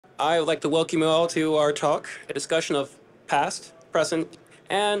I would like to welcome you all to our talk, a discussion of past, present,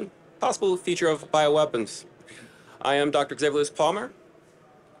 and possible future of bioweapons. I am Dr. Xavier Lewis Palmer.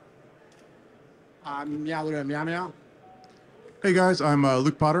 Meow, meow, meow. Hey guys, I'm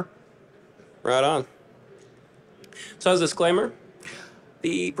Luke Potter. Right on. So as a disclaimer,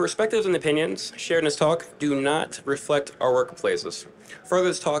 the perspectives and opinions shared in this talk do not reflect our workplaces. Further,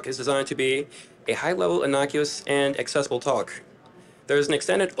 this talk is designed to be a high-level, innocuous, and accessible talk. There's an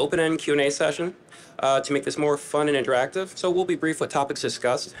extended open-end Q&A session to make this more fun and interactive, so we'll be brief with topics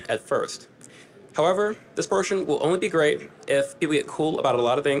discussed at first. However, this portion will only be great if people get cool about a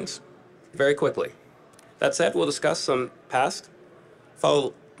lot of things very quickly. That said, we'll discuss some past,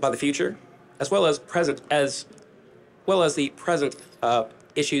 followed by the future, as well as the present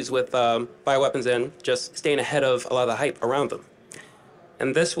issues with bioweapons and just staying ahead of a lot of the hype around them.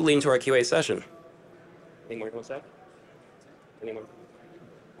 And this will lead into our QA session. Any more? What's that? Any more?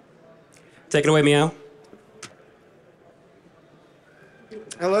 Take it away, Meow.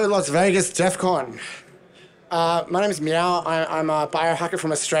 Hello, Las Vegas, DEF CON. My name is Meow. I'm a biohacker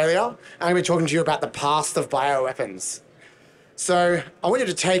from Australia. I'm going to be talking to you about the past of bioweapons. So I want you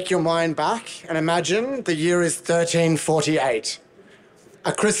to take your mind back and imagine the year is 1348.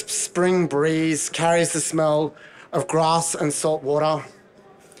 A crisp spring breeze carries the smell of grass and salt water.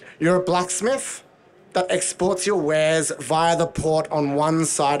 You're a blacksmith that exports your wares via the port on one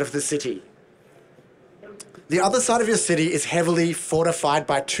side of the city. The other side of your city is heavily fortified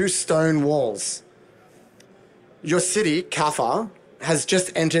by two stone walls. Your city, Kaffa, has just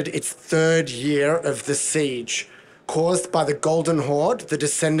entered its third year of the siege, caused by the Golden Horde, the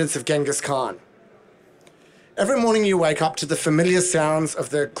descendants of Genghis Khan. Every morning you wake up to the familiar sounds of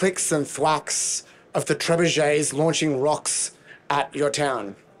the clicks and thwacks of the trebuchets launching rocks at your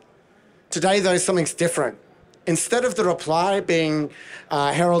town. Today, though, something's different. Instead of the reply being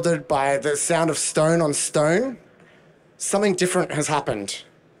heralded by the sound of stone on stone, something different has happened.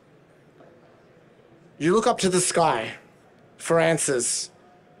 You look up to the sky for answers,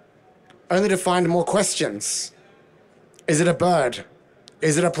 only to find more questions. Is it a bird?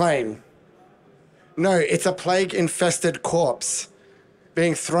 Is it a plane? No, it's a plague-infested corpse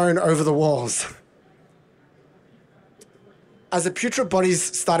being thrown over the walls. As the putrid bodies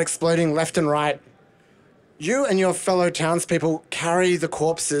start exploding left and right, you and your fellow townspeople carry the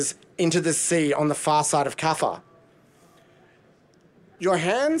corpses into the sea on the far side of Kaffa. Your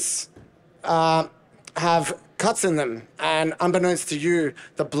hands have cuts in them, and unbeknownst to you,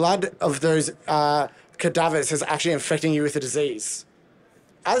 the blood of those cadavers is actually infecting you with a disease.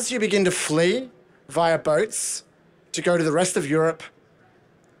 As you begin to flee via boats to go to the rest of Europe,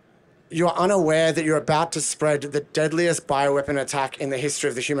 you are unaware that you're about to spread the deadliest bioweapon attack in the history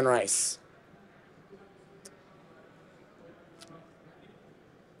of the human race.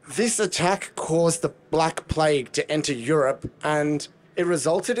 This attack caused the Black Plague to enter Europe, and it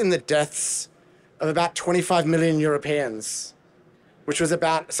resulted in the deaths of about 25 million Europeans, which was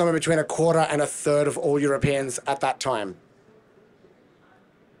about somewhere between a quarter and a third of all Europeans at that time.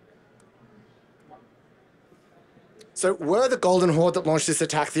 So were the Golden Horde that launched this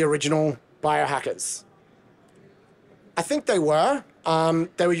attack the original biohackers? I think they were.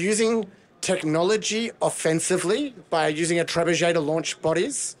 They were using technology offensively by using a trebuchet to launch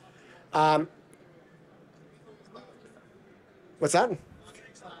bodies. What's that?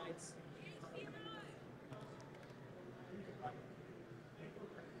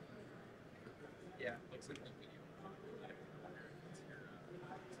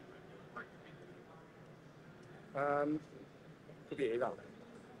 Could be either.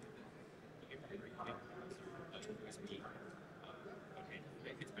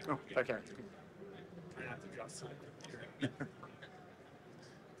 Oh, okay.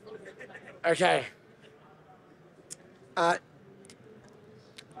 Okay.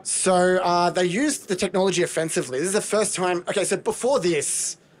 So they used the technology offensively. This is the first time. Okay, so before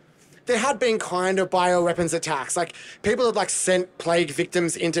this, there had been kind of bioweapons attacks. Like people had sent plague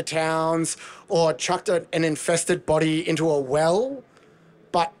victims into towns or chucked an infested body into a well.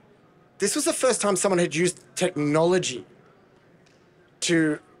 But this was the first time someone had used technology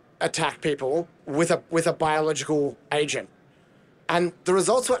to attack people with a biological agent. And the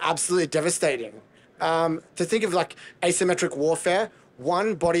results were absolutely devastating. To think of asymmetric warfare,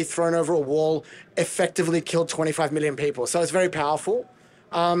 one body thrown over a wall effectively killed 25 million people. So it's very powerful.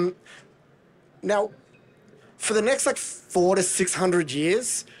 Now, for the next 400 to 600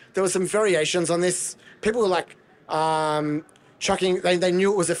 years, there were some variations on this. People were chucking, they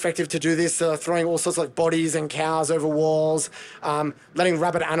knew it was effective to do this, throwing all sorts of bodies and cows over walls, letting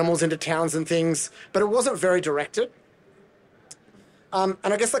rabid animals into towns and things, but it wasn't very directed. And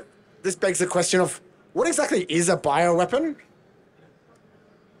I guess this begs the question of what exactly is a bioweapon?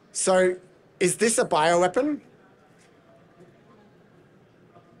 So is this a bioweapon?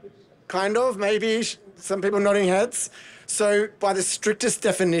 Kind of, maybe. Some people nodding heads. So by the strictest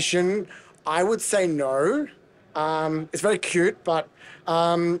definition, I would say no. It's very cute, but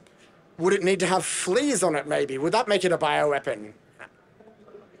would it need to have fleas on it, maybe? Would that make it a bioweapon?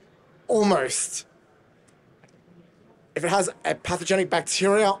 Almost. If it has a pathogenic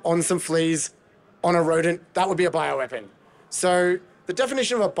bacteria on some fleas, on a rodent, that would be a bioweapon. So the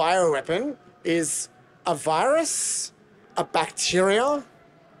definition of a bioweapon is a virus, a bacteria,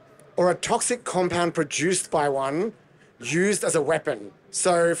 or a toxic compound produced by one used as a weapon.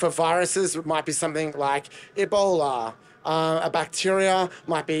 So for viruses, it might be something like Ebola. A bacteria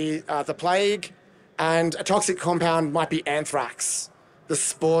might be the plague, and a toxic compound might be anthrax, the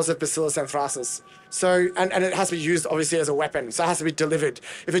spores of Bacillus anthracis. So, and it has to be used, obviously, as a weapon. So it has to be delivered.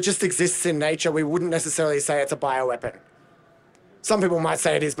 If it just exists in nature, we wouldn't necessarily say it's a bioweapon. Some people might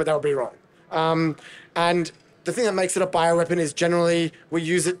say it is, but that would be wrong. And the thing that makes it a bioweapon is generally we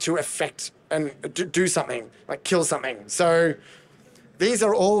use it to affect and do something, like kill something. So these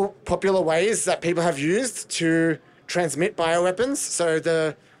are all popular ways that people have used to transmit bioweapons. So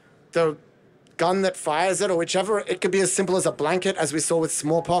the gun that fires it, or whichever, it could be as simple as a blanket, as we saw with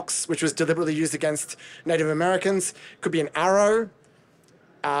smallpox, which was deliberately used against Native Americans. It could be an arrow.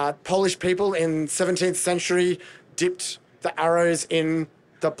 Polish people in 17th century dipped the arrows in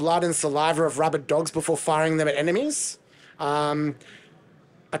the blood and saliva of rabid dogs before firing them at enemies.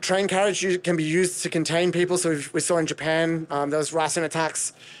 A train carriage can be used to contain people. So we saw in Japan, there was ricin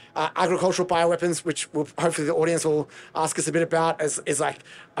attacks. Agricultural bioweapons, which hopefully the audience will ask us a bit about, is like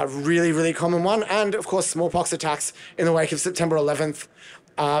a really, really common one. And of course, smallpox attacks in the wake of September 11th.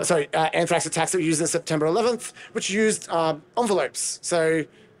 Anthrax attacks that were used in September 11th, which used envelopes. So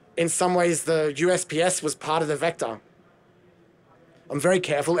in some ways, the USPS was part of the vector. I'm very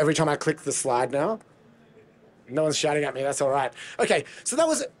careful every time I click the slide now. No one's shouting at me, that's all right. Okay, so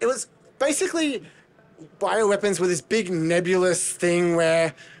it was basically bioweapons were this big nebulous thing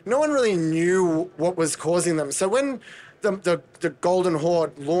where no one really knew what was causing them. So when the Golden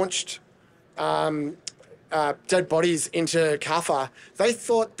Horde launched dead bodies into Kaffa, they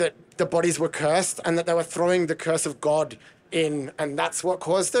thought that the bodies were cursed and that they were throwing the curse of God in, and that's what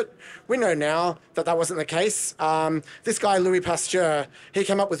caused it. We know now that that wasn't the case. This guy, Louis Pasteur, he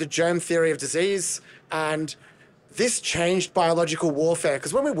came up with the germ theory of disease, and this changed biological warfare,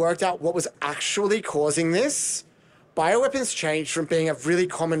 because when we worked out what was actually causing this, bioweapons changed from being a really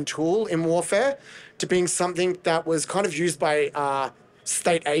common tool in warfare to being something that was kind of used by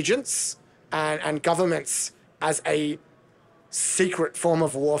state agents and governments as a secret form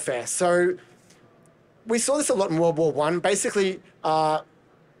of warfare. So we saw this a lot in World War I. Basically,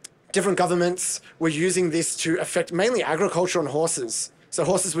 different governments were using this to affect mainly agriculture and horses. So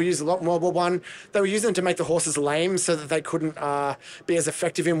horses were used a lot in World War I. They were using them to make the horses lame so that they couldn't be as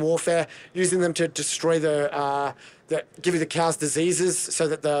effective in warfare, using them to destroy give you the cows diseases so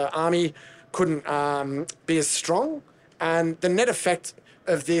that the army couldn't be as strong. And the net effect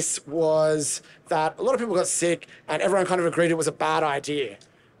of this was that a lot of people got sick and everyone kind of agreed it was a bad idea.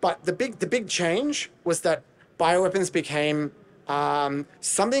 But the big change was that bioweapons became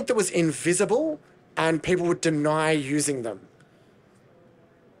something that was invisible and people would deny using them.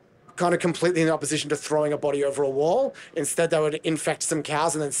 Kind of completely in opposition to throwing a body over a wall. Instead, they would infect some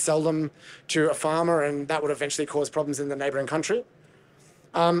cows and then sell them to a farmer, and that would eventually cause problems in the neighboring country.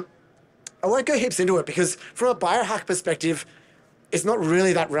 I won't go heaps into it because from a biohack perspective, it's not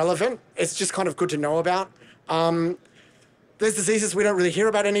really that relevant. It's just kind of good to know about. There's diseases we don't really hear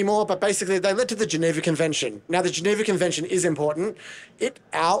about anymore, but basically they led to the Geneva Convention. Now, the Geneva Convention is important. It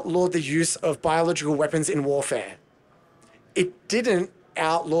outlawed the use of biological weapons in warfare. It didn't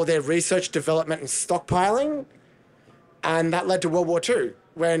outlaw their research, development, and stockpiling, and that led to World War II,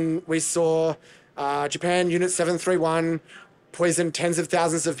 when we saw Japan Unit 731 poison tens of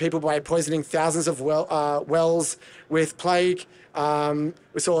thousands of people by poisoning thousands of wells with plague.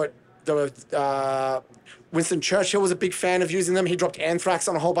 We saw Winston Churchill was a big fan of using them. He dropped anthrax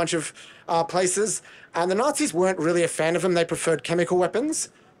on a whole bunch of places, and the Nazis weren't really a fan of them. They preferred chemical weapons,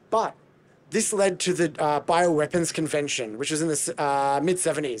 but this led to the Bioweapons Convention, which was in the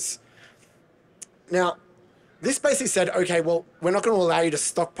mid-70s. Now, this basically said, okay, well, we're not going to allow you to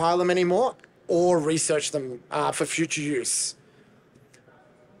stockpile them anymore or research them for future use.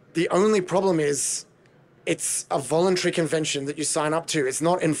 The only problem is it's a voluntary convention that you sign up to. It's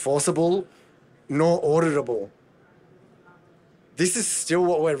not enforceable nor auditable. This is still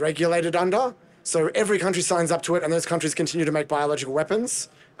what we're regulated under, So every country signs up to it, and those countries continue to make biological weapons.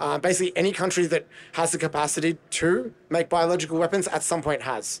 Basically, any country that has the capacity to make biological weapons at some point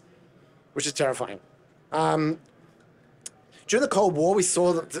has, which is terrifying. During the Cold War, we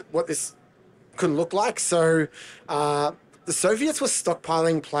saw what this could look like. So the Soviets were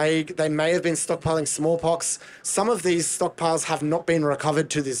stockpiling plague. They may have been stockpiling smallpox. Some of these stockpiles have not been recovered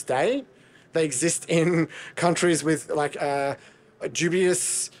to this day. They exist in countries with like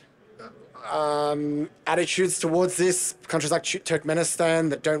dubious attitudes towards this. Countries like Turkmenistan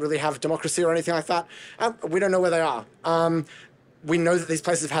that don't really have democracy or anything like that. We don't know where they are. We know that these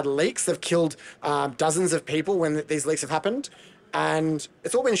places have had leaks. They've killed dozens of people when these leaks have happened. And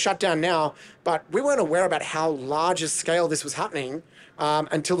it's all been shut down now, but we weren't aware about how large a scale this was happening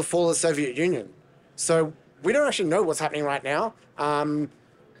until the fall of the Soviet Union. So we don't actually know what's happening right now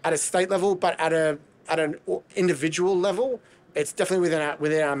at a state level, but at an individual level, it's definitely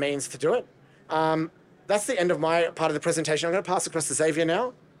within our means to do it. That's the end of my part of the presentation. I'm going to pass across to Xavier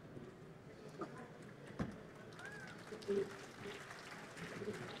now.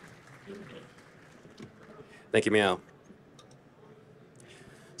 Thank you, Meow.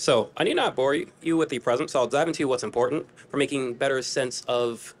 So I need not bore you with the present, so I'll dive into what's important for making better sense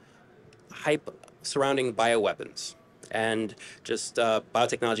of hype surrounding bioweapons and just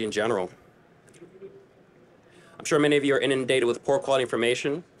biotechnology in general. I'm sure many of you are inundated with poor quality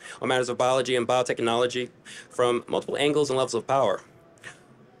information on matters of biology and biotechnology from multiple angles and levels of power.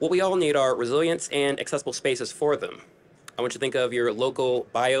 What we all need are resilience and accessible spaces for them. I want you to think of your local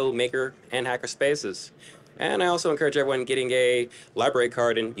bio, maker, and hacker spaces. And I also encourage everyone getting a library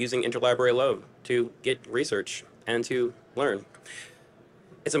card and using interlibrary loan to get research and to learn.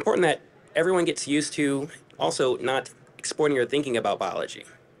 It's important that everyone gets used to also not exploiting your thinking about biology.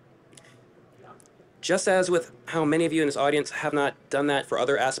 Just as with how many of you in this audience have not done that for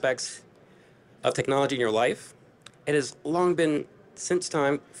other aspects of technology in your life, it has long been since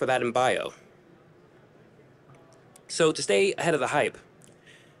time for that in bio. So to stay ahead of the hype,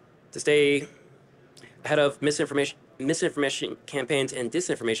 to stay ahead of misinformation campaigns and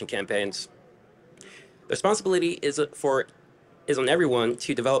disinformation campaigns, the responsibility is on everyone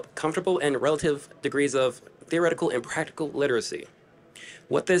to develop comfortable and relative degrees of theoretical and practical literacy.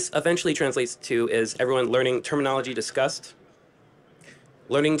 What this eventually translates to is everyone learning terminology discussed,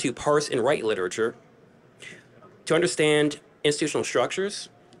 learning to parse and write literature, to understand institutional structures,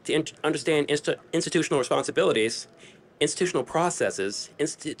 to understand institutional responsibilities, institutional processes,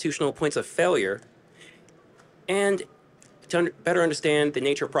 institutional points of failure, and to better understand the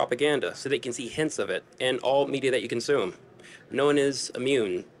nature of propaganda so they can see hints of it in all media that you consume. No one is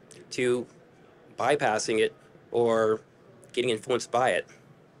immune to bypassing it or getting influenced by it.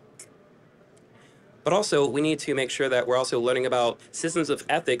 But also, we need to make sure that we're also learning about systems of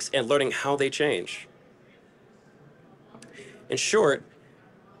ethics and learning how they change. In short,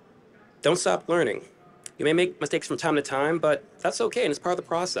 don't stop learning. You may make mistakes from time to time, but that's okay, and it's part of the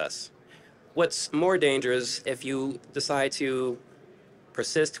process. What's more dangerous if you decide to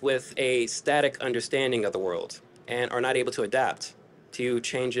persist with a static understanding of the world and are not able to adapt to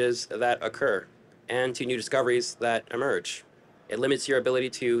changes that occur and to new discoveries that emerge. It limits your ability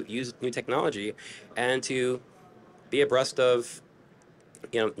to use new technology and to be abreast of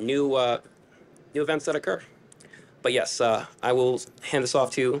new events that occur. But yes, I will hand this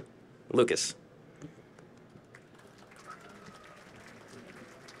off to Lucas.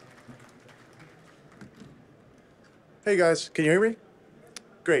 Hey guys, can you hear me?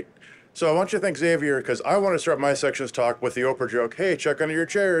 Great. So I want you to thank Xavier because I want to start my section's talk with the Oprah joke, hey, check under your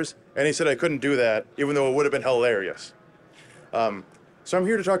chairs. And he said I couldn't do that, even though it would have been hilarious. So I'm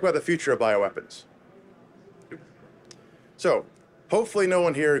here to talk about the future of bioweapons. So hopefully no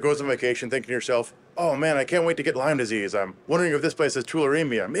one here goes on vacation thinking to yourself, oh man, I can't wait to get Lyme disease. I'm wondering if this place has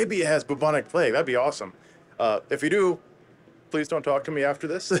tularemia. Maybe it has bubonic plague. That'd be awesome. If you do, please don't talk to me after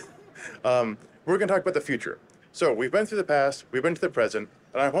this. We're going to talk about the future. So we've been through the past, we've been to the present,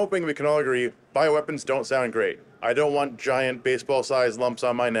 and I'm hoping we can all agree bioweapons don't sound great. I don't want giant baseball-sized lumps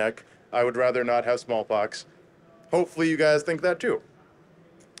on my neck. I would rather not have smallpox. Hopefully you guys think that too.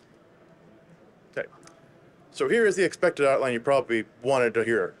 Okay. So here is the expected outline you probably wanted to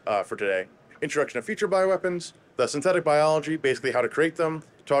hear for today. Introduction of future bioweapons, the synthetic biology, basically how to create them,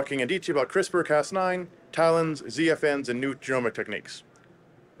 talking in detail about CRISPR-Cas9, TALENs, ZFNs, and new genomic techniques.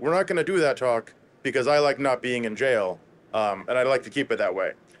 We're not going to do that talk because I like not being in jail, and I'd like to keep it that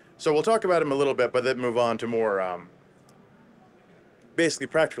way. So we'll talk about them a little bit, but then move on to more basically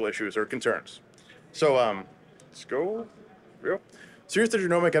practical issues or concerns. So let's go. So here's the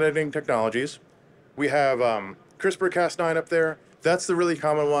genomic editing technologies. We have CRISPR-Cas9 up there. That's the really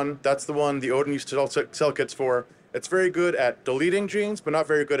common one. That's the one the Odin used to sell kits for. It's very good at deleting genes, but not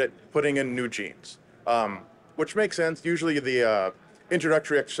very good at putting in new genes, which makes sense. Usually the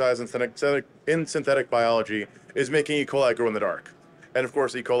introductory exercise in synthetic biology is making E. coli grow in the dark. And of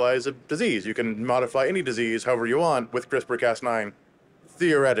course, E. coli is a disease. You can modify any disease however you want with CRISPR-Cas9,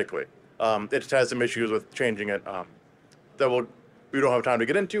 theoretically. It has some issues with changing it that we don't have time to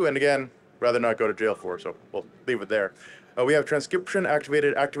get into, and again, rather not go to jail for, so we'll leave it there. We have transcription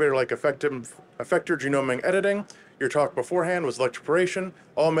activator-like effector genomic editing. Your talk beforehand was electroporation,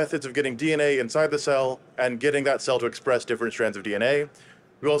 all methods of getting DNA inside the cell and getting that cell to express different strands of DNA.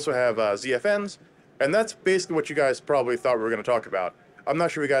 We also have ZFNs, and that's basically what you guys probably thought we were going to talk about. I'm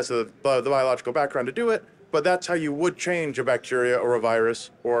not sure you guys have the biological background to do it, but that's how you would change a bacteria or a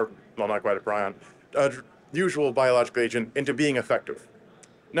virus, or, well, not quite a prion, a usual biological agent into being effective.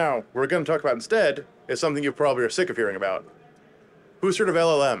 Now, what we're going to talk about instead is something you probably are sick of hearing about. Who's heard of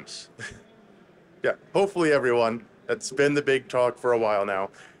LLMs? Yeah, hopefully everyone. That's been the big talk for a while now.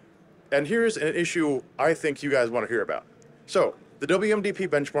 And here's an issue I think you guys want to hear about. So, the WMDP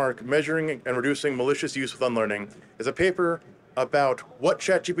benchmark, Measuring and Reducing Malicious Use with Unlearning, is a paper about what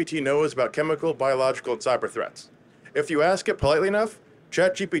ChatGPT knows about chemical, biological, and cyber threats. If you ask it politely enough,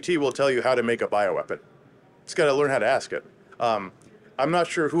 ChatGPT will tell you how to make a bioweapon. Just got to learn how to ask it. I'm not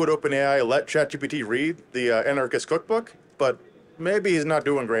sure who at OpenAI let ChatGPT read the Anarchist Cookbook, but maybe he's not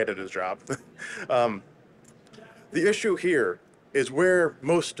doing great at his job. The issue here is where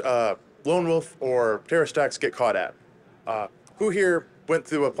most lone wolf or terrorist attacks get caught at. Who here went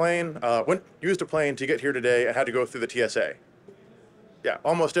through a plane, used a plane to get here today and had to go through the TSA? Yeah,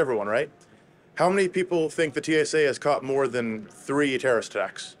 almost everyone, right? How many people think the TSA has caught more than 3 terrorist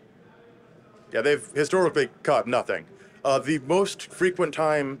attacks? Yeah, they've historically caught nothing. The most frequent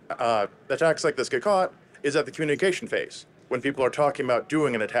time attacks like this get caught is at the communication phase, when people are talking about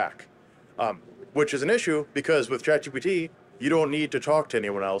doing an attack, which is an issue because with ChatGPT, you don't need to talk to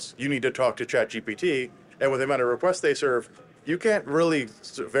anyone else. You need to talk to ChatGPT, and with the amount of requests they serve, you can't really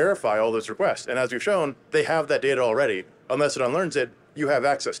verify all those requests. And as we've shown, they have that data already. Unless it unlearns it, you have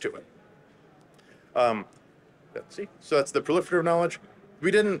access to it. Let's see. So that's the proliferative knowledge. We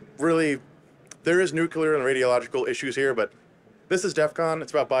didn't really... There is nuclear and radiological issues here, but this is DEF CON.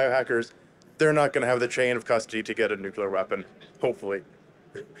 It's about biohackers. They're not going to have the chain of custody to get a nuclear weapon, hopefully.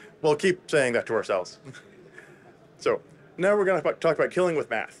 We'll keep saying that to ourselves. So now we're going to talk about killing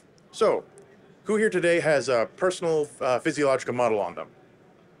with math. So who here today has a personal physiological model on them?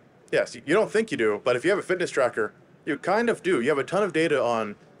 Yes, you don't think you do, but if you have a fitness tracker, you kind of do. You have a ton of data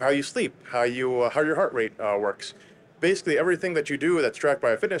on how you sleep, how your heart rate works. Basically, everything that you do that's tracked by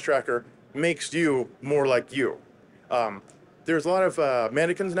a fitness tracker makes you more like you. There's a lot of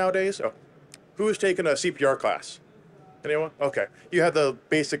mannequins nowadays. Oh, who's taken a CPR class? Anyone? Okay. You have the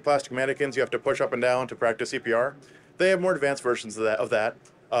basic plastic mannequins you have to push up and down to practice CPR. They have more advanced versions of that.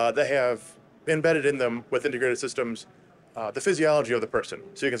 They have embedded in them with integrated systems the physiology of the person.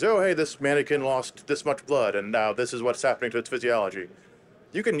 So you can say, oh, hey, this mannequin lost this much blood, and now this is what's happening to its physiology.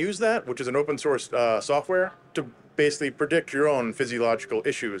 You can use that, which is an open source software, to basically predict your own physiological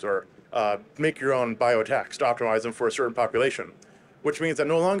issues or make your own bioattacks to optimize them for a certain population, which means that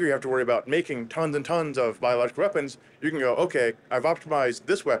no longer you have to worry about making tons and tons of biological weapons. You can go, okay, I've optimized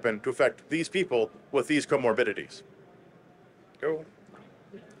this weapon to affect these people with these comorbidities. Go.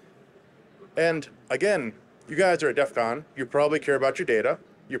 And again, you guys are at DEF CON. You probably care about your data.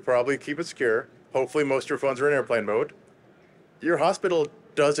 You probably keep it secure. Hopefully most of your phones are in airplane mode. Your hospital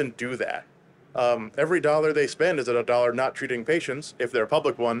doesn't do that. Every dollar they spend is a dollar not treating patients, if they're a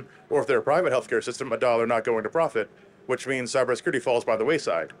public one, or if they're a private healthcare system, a dollar not going to profit, which means cybersecurity falls by the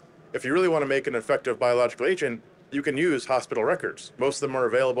wayside. If you really want to make an effective biological agent, you can use hospital records. Most of them are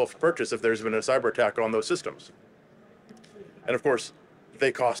available for purchase if there's been a cyber attack on those systems. And of course,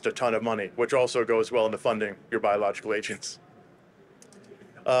 they cost a ton of money, which also goes well into funding your biological agents.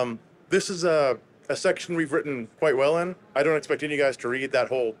 This is a section we've written quite well in. I don't expect any of you guys to read that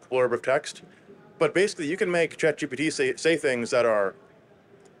whole blurb of text, but basically you can make ChatGPT say things that are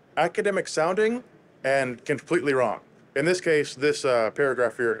academic sounding and completely wrong. In this case, this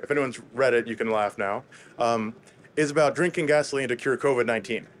paragraph here, if anyone's read it, you can laugh now, is about drinking gasoline to cure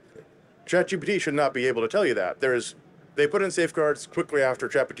COVID-19. ChatGPT should not be able to tell you that. They put in safeguards quickly after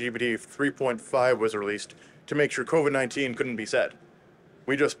ChatGPT 3.5 was released to make sure COVID-19 couldn't be said.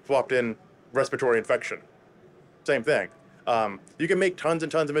 We just swapped in respiratory infection. Same thing. You can make tons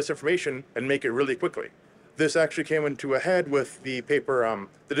and tons of misinformation and make it really quickly. This actually came into a head with the paper,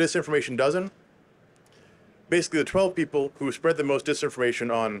 The Disinformation Dozen. Basically, the 12 people who spread the most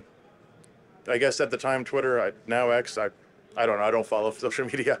disinformation on, I guess at the time, Twitter, now X, I don't know. I don't follow social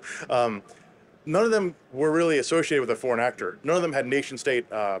media. None of them were really associated with a foreign actor. None of them had nation state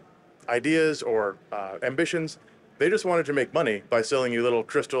ideas or ambitions. They just wanted to make money by selling you little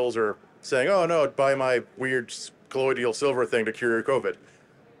crystals or saying, oh no, buy my weird colloidal silver thing to cure your COVID.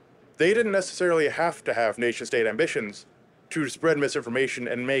 They didn't necessarily have to have nation state ambitions to spread misinformation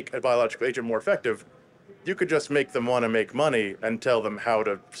and make a biological agent more effective. You could just make them want to make money and tell them how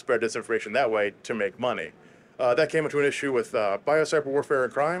to spread disinformation that way to make money. That came into an issue with biocyber warfare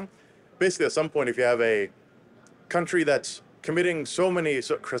and crime. Basically, at some point, if you have a country that's committing so many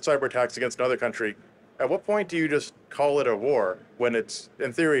cyber attacks against another country, at what point do you just call it a war when it's,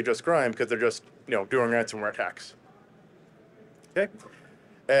 in theory, just crime because they're just, doing ransomware attacks? Okay?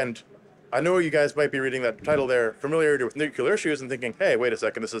 And I know you guys might be reading that title there, familiarity with nuclear issues, and thinking, hey, wait a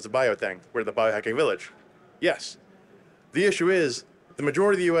second, this is a bio thing. We're the biohacking village. Yes. The issue is, the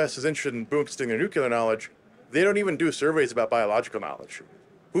majority of the U.S. is interested in boosting their nuclear knowledge. They don't even do surveys about biological knowledge.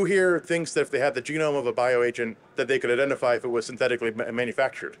 Who here thinks that if they had the genome of a bioagent, that they could identify if it was synthetically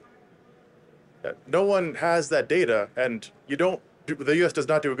manufactured? No one has that data, and the U.S. does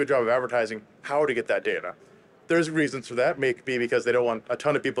not do a good job of advertising how to get that data. There's reasons for that, maybe because they don't want a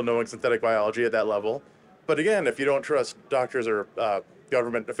ton of people knowing synthetic biology at that level. But again, if you don't trust doctors or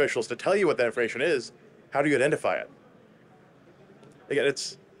government officials to tell you what that information is, how do you identify it? Again,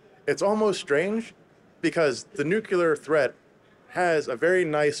 it's almost strange because the nuclear threat has a very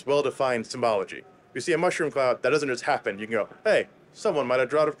nice, well-defined symbology. You see a mushroom cloud, that doesn't just happen. You can go, hey, someone might have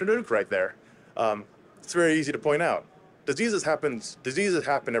dropped a nuke right there. It's very easy to point out. Diseases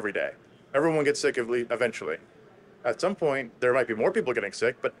happen every day. Everyone gets sick eventually. At some point, there might be more people getting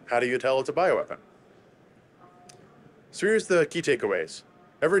sick, but how do you tell it's a bioweapon? So here's the key takeaways.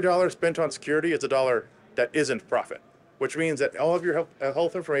 Every dollar spent on security is a dollar that isn't profit, which means that all of your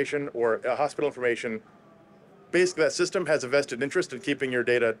health information or hospital information, basically that system has a vested interest in keeping your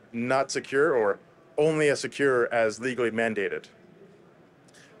data not secure or only as secure as legally mandated.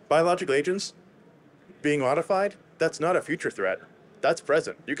 Biological agents being modified, that's not a future threat. That's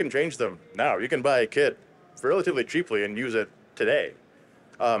present. You can change them now. You can buy a kit relatively cheaply and use it today.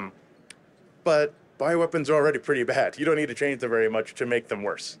 But bioweapons are already pretty bad. You don't need to change them very much to make them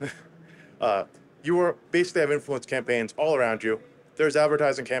worse. You basically have influence campaigns all around you. There's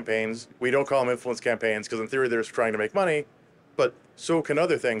advertising campaigns. We don't call them influence campaigns because in theory they're just trying to make money, but so can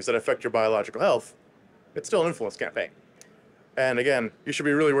other things that affect your biological health. It's still an influence campaign. And again, you should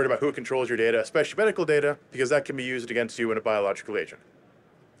be really worried about who controls your data, especially medical data, because that can be used against you in a biological agent.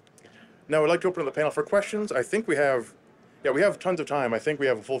 Now, I'd like to open up the panel for questions. I think we have tons of time. I think we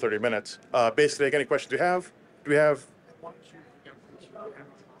have a full 30 minutes. Basically, any questions we have? Do we have?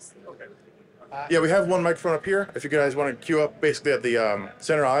 Yeah, we have one microphone up here. If you guys want to queue up basically at the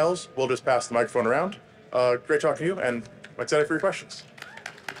center aisles, we'll just pass the microphone around. Great talking to you, and I'm excited for your questions.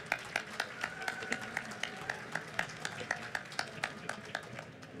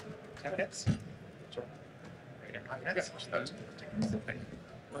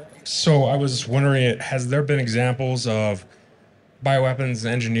 So I was wondering, has there been examples of bioweapons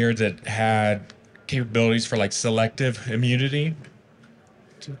engineered that had capabilities for like selective immunity?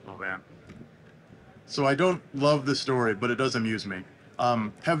 Oh man. So I don't love this story, but it does amuse me.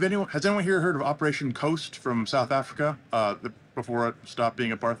 Has anyone here heard of Operation Coast from South Africa before it stopped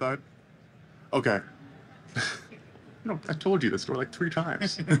being apartheid? Okay. No, I told you this story like 3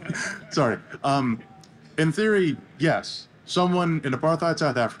 times. Sorry. In theory, yes. Someone in apartheid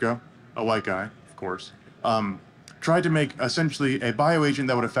South Africa, a white guy, of course, tried to make essentially a bioagent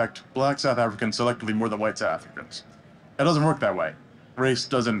that would affect black South Africans selectively more than white South Africans. It doesn't work that way. Race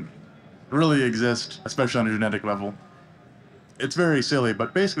doesn't really exist, especially on a genetic level. It's very silly,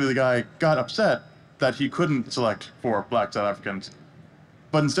 but basically the guy got upset that he couldn't select for black South Africans.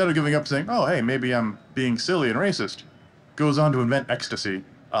 But instead of giving up saying, oh, hey, maybe I'm being silly and racist, goes on to invent ecstasy,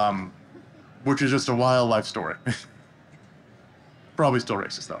 which is just a wildlife story. Probably still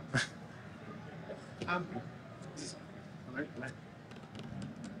racist, though.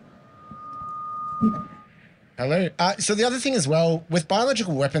 Hello. So the other thing as well, with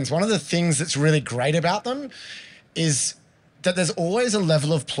biological weapons, one of the things that's really great about them is that there's always a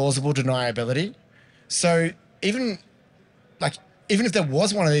level of plausible deniability. So even if there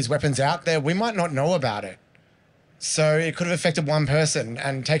was one of these weapons out there, we might not know about it. So it could have affected one person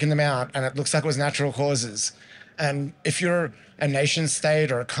and taken them out, and it looks like it was natural causes. And if you're a nation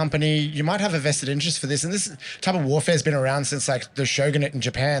state or a company, you might have a vested interest for this. And this type of warfare has been around since like the shogunate in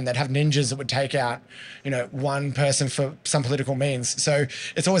Japan. They'd have ninjas that would take out, one person for some political means. So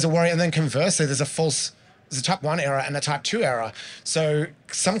it's always a worry. And then conversely, there's a false there's a type 1 error and a type 2 error. So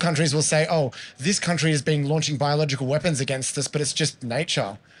some countries will say, oh, this country is being launching biological weapons against us, but it's just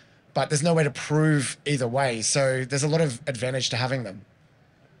nature. But there's no way to prove either way. So there's a lot of advantage to having them.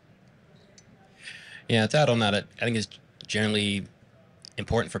 Yeah, to add on that, I think it's generally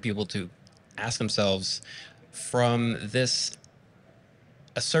important for people to ask themselves, from this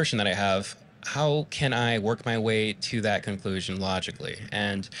assertion that I have, how can I work my way to that conclusion logically?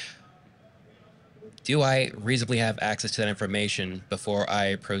 And do I reasonably have access to that information before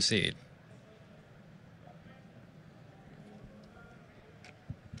I proceed?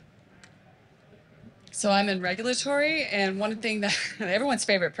 So I'm in regulatory, and one thing that everyone's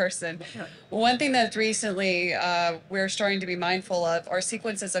favorite person, one thing that recently we're starting to be mindful of are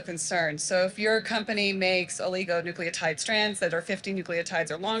sequences of concern. So if your company makes oligonucleotide strands that are 50 nucleotides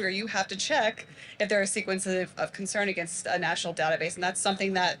or longer, you have to check if there are sequences of concern against a national database, and that's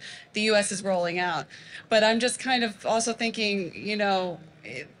something that the U.S. is rolling out. But I'm just kind of also thinking, you know,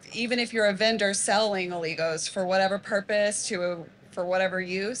 even if you're a vendor selling oligos for whatever purpose, for whatever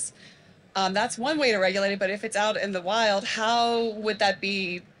use, that's one way to regulate it, but if it's out in the wild, how would that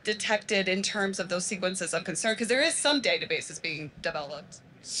be detected in terms of those sequences of concern? Because there is some databases being developed.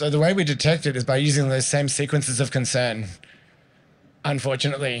 So the way we detect it is by using those same sequences of concern,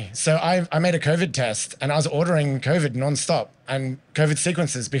 unfortunately. So I made a COVID test, and I was ordering COVID nonstop and COVID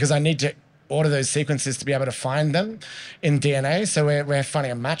sequences because I need to order those sequences to be able to find them in DNA. So we're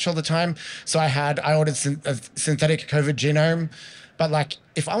finding a match all the time. So I ordered a synthetic COVID genome. But like,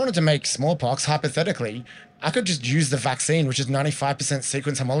 if I wanted to make smallpox, hypothetically, I could just use the vaccine, which is 95%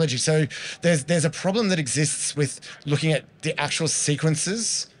 sequence homology. So there's a problem that exists with looking at the actual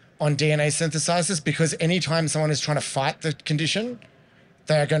sequences on DNA synthesizers, because anytime someone is trying to fight the condition,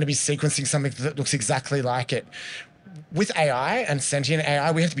 they are going to be sequencing something that looks exactly like it. With AI and sentient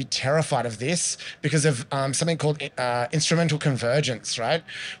AI, we have to be terrified of this because of something called instrumental convergence, right?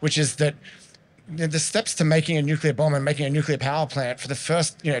 Which is that the steps to making a nuclear bomb and making a nuclear power plant, for the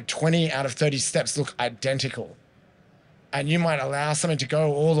first 20 out of 30 steps look identical. And you might allow something to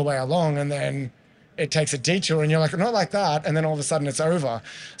go all the way along, and then it takes a detour and you're like, not like that. And then all of a sudden it's over.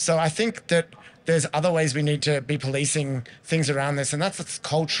 So I think that there's other ways we need to be policing things around this. And that's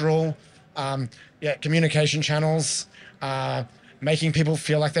cultural, communication channels, making people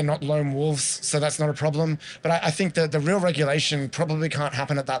feel like they're not lone wolves, so that's not a problem. But I think that the real regulation probably can't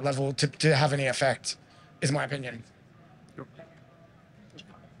happen at that level to have any effect, is my opinion.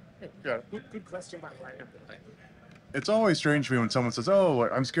 Yeah. Good question, by the way. It's always strange to me when someone says, oh,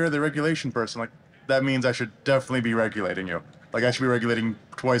 I'm scared of the regulation person. Like, that means I should definitely be regulating you. Like, I should be regulating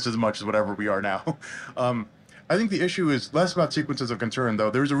twice as much as whatever we are now. I think the issue is less about sequences of concern, though.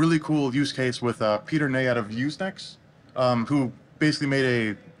 There's a really cool use case with Peter Ney out of Usenex, who basically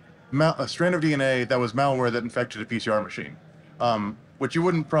made a strand of DNA that was malware that infected a PCR machine, which you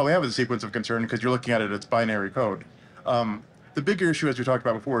wouldn't probably have as a sequence of concern because you're looking at it as binary code. The bigger issue, as we talked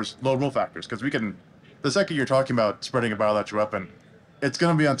about before, is low rule factors, because the second you're talking about spreading a biological weapon, it's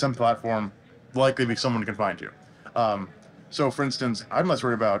going to be on some platform, likely be someone can find you. So, for instance, I'm less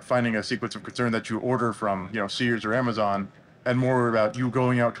worried about finding a sequence of concern that you order from, Sears or Amazon, and more about you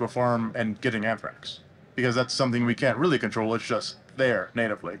going out to a farm and getting anthrax, because that's something we can't really control. It's just there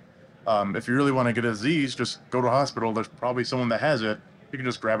natively. If you really want to get a disease, just go to a hospital. There's probably someone that has it. You can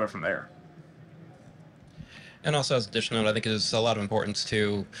just grab it from there. And also, as additional note, I think there's a lot of importance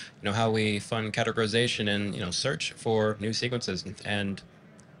to, how we fund categorization and, search for new sequences. And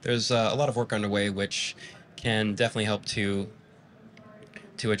there's a lot of work underway which can definitely help to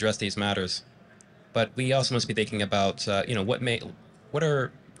address these matters. But we also must be thinking about, what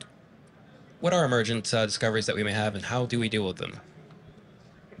are emergent discoveries that we may have, and how do we deal with them?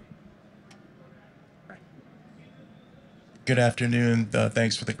 Good afternoon.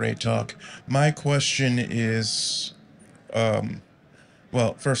 Thanks for the great talk. My question is,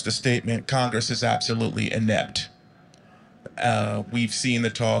 first a statement. Congress is absolutely inept. We've seen the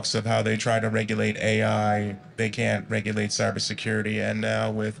talks of how they try to regulate AI. They can't regulate cybersecurity. And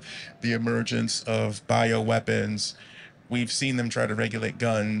now with the emergence of bioweapons, we've seen them try to regulate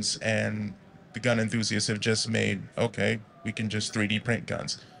guns, and the gun enthusiasts have just made, okay, we can just 3D print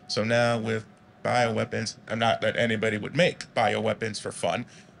guns. So now with bioweapons, I'm not that anybody would make bioweapons for fun,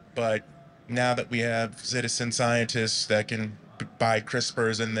 but now that we have citizen scientists that can buy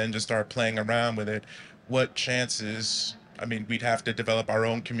CRISPRs and then just start playing around with it, what chances, we'd have to develop our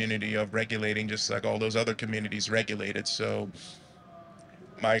own community of regulating just like all those other communities regulated. So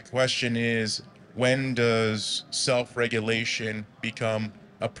my question is, when does self-regulation become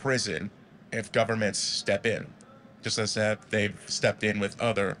a prison if governments step in, just as that they've stepped in with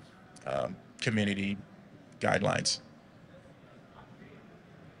other community guidelines.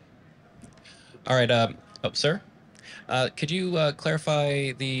 All right, sir, could you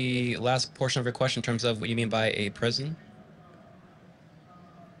clarify the last portion of your question in terms of what you mean by a prison?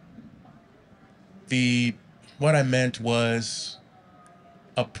 What I meant was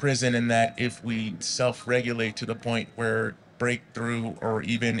a prison in that if we self-regulate to the point where breakthrough or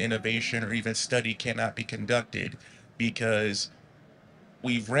even innovation or even study cannot be conducted because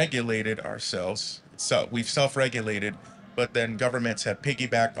we've regulated ourselves, so we've self-regulated, but then governments have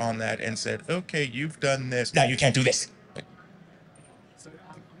piggybacked on that and said, okay, you've done this, now you can't do this.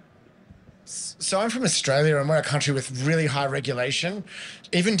 So I'm from Australia, and we're a country with really high regulation.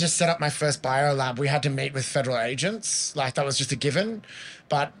 Even to set up my first biolab, we had to meet with federal agents. Like, that was just a given.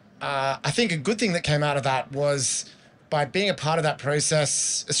 But I think a good thing that came out of that was by being a part of that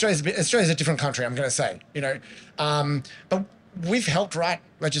process. Australia's a different country, I'm going to say, but we've helped write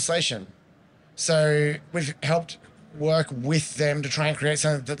legislation. So we've helped work with them to try and create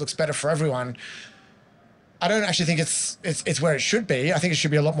something that looks better for everyone. I don't actually think it's where it should be. I think it should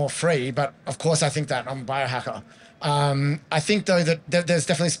be a lot more free, but of course I think that. I'm a biohacker. I think, though, that there's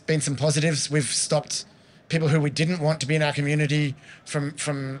definitely been some positives. We've stopped people who we didn't want to be in our community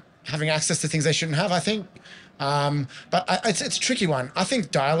from having access to things they shouldn't have, I think. But it's a tricky one. I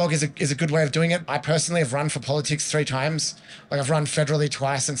think dialogue is a good way of doing it. I personally have run for politics 3 times. Like, I've run federally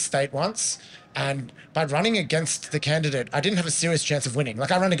twice and state once. And by running against the candidate, I didn't have a serious chance of winning.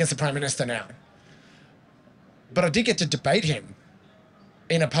 Like, I run against the Prime Minister now. But I did get to debate him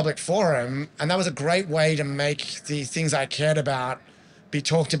in a public forum, and that was a great way to make the things I cared about be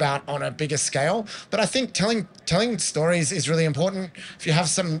talked about on a bigger scale. But I think telling stories is really important. If you have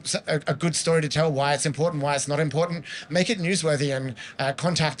a good story to tell, why it's important, why it's not important, make it newsworthy and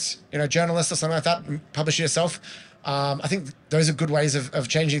contact journalists or something like that, and publish it yourself. I think those are good ways of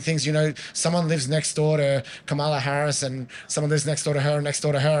changing things. Someone lives next door to Kamala Harris and someone lives next door to her and next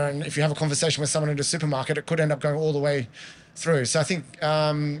door to her. And if you have a conversation with someone in a supermarket, it could end up going all the way through. So I think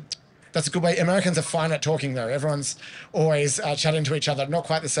that's a good way. Americans are fine at talking, though. Everyone's always chatting to each other. Not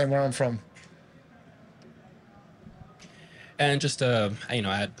quite the same where I'm from. And just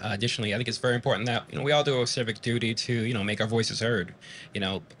additionally, I think it's very important that we all do a civic duty to make our voices heard.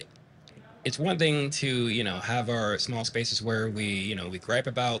 It's one thing to have our small spaces where we gripe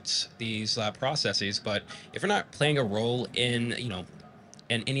about these processes, but if we're not playing a role in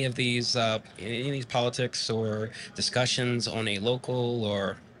in any of these politics or discussions on a local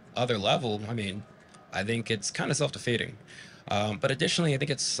or other level, I think it's kind of self-defeating. But additionally, I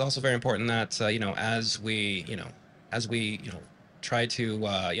think it's also very important that as we try to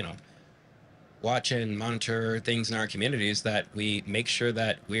watch and monitor things in our communities, that we make sure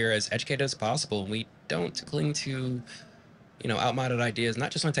that we're as educated as possible and we don't cling to outmoded ideas, not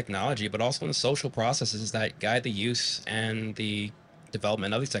just on technology but also on the social processes that guide the use and the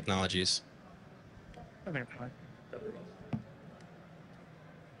development of these technologies.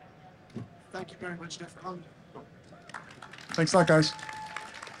 Thank you very much, Jeff. Thanks a lot, guys.